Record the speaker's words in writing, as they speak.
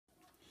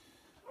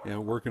Yeah,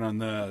 working on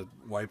the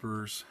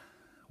wiper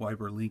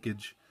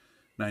linkage,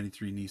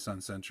 93 Nissan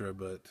Sentra,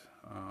 but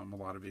a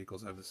lot of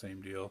vehicles have the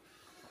same deal.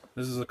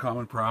 This is a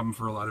common problem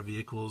for a lot of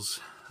vehicles.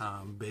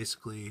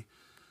 Basically,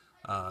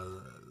 uh,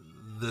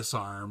 this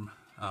arm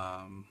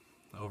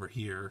over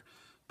here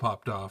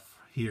popped off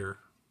here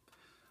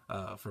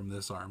from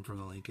this arm from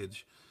the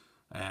linkage,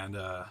 and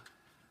it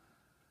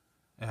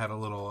had a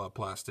little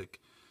plastic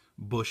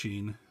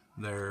bushing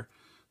there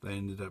that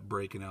ended up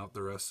breaking out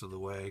the rest of the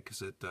way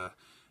because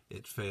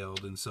it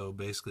failed. And so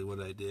basically,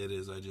 what I did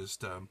is I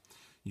just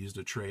used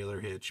a trailer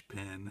hitch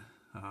pin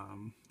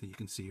that you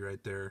can see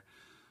right there,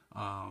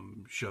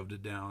 shoved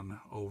it down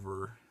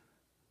over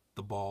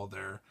the ball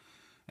there,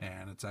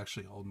 and it's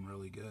actually holding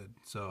really good.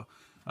 So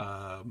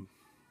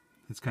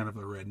it's kind of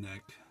a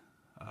redneck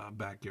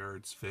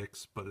backyard's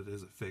fix, but it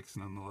is a fix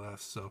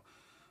nonetheless. So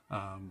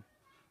um,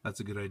 that's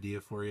a good idea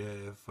for you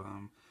if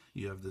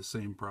you have the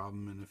same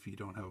problem and if you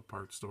don't have a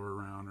parts store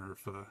around, or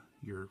if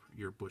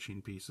your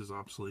bushing piece is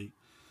obsolete.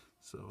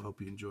 So I hope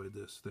you enjoyed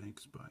this.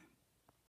 Thanks. Bye.